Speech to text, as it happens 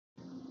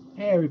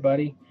Hey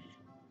everybody,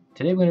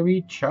 today we're going to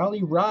read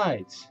Charlie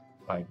Rides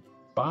by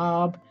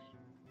Bob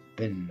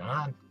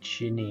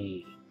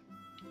Bianchini.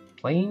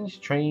 Planes,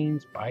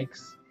 trains,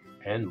 bikes,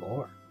 and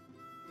more.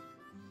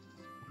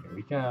 Here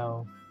we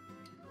go.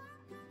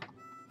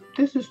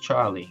 This is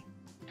Charlie,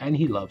 and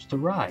he loves to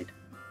ride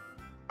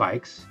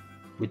bikes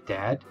with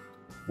Dad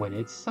when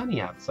it's sunny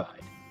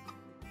outside.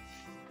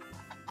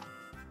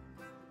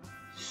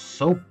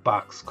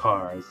 Soapbox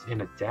cars in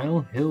a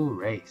downhill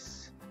race.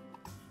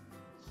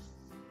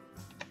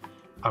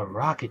 A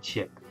rocket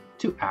ship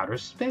to outer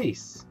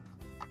space.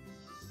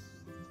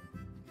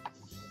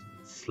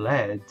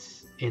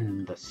 Sleds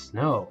in the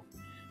snow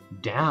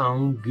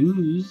down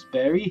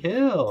Gooseberry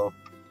Hill.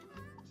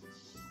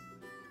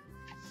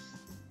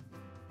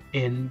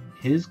 In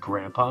his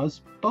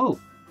grandpa's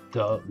boat,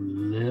 the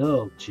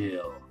Lil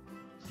Jill.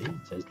 See,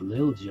 it says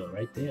Lil Jill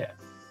right there.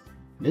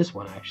 This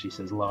one actually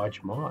says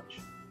Large Marge.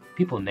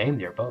 People name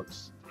their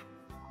boats.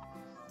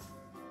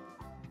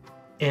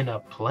 In a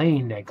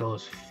plane that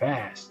goes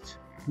fast.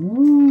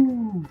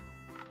 Woo!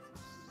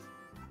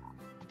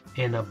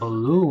 In a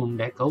balloon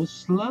that goes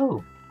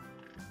slow.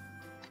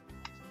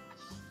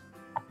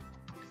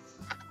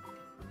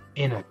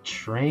 In a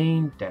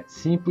train that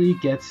simply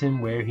gets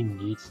him where he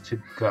needs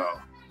to go.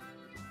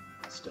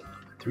 That's the number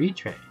 3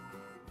 train.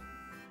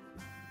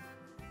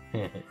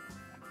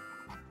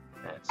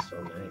 That's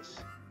so nice.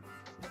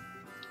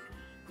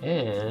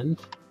 And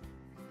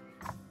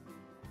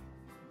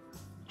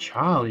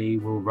Charlie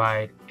will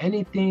ride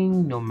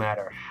anything, no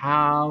matter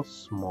how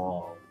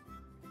small.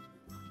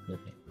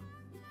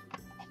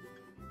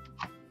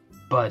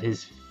 But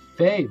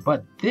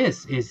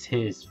this is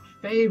his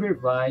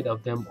favorite ride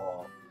of them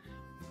all.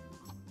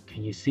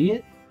 Can you see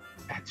it?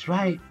 That's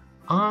right,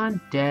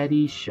 on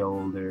Daddy's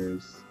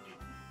shoulders.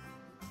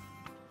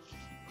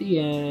 The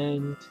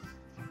end.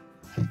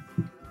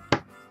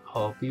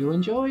 Hope you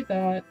enjoyed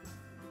that.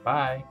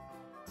 Bye.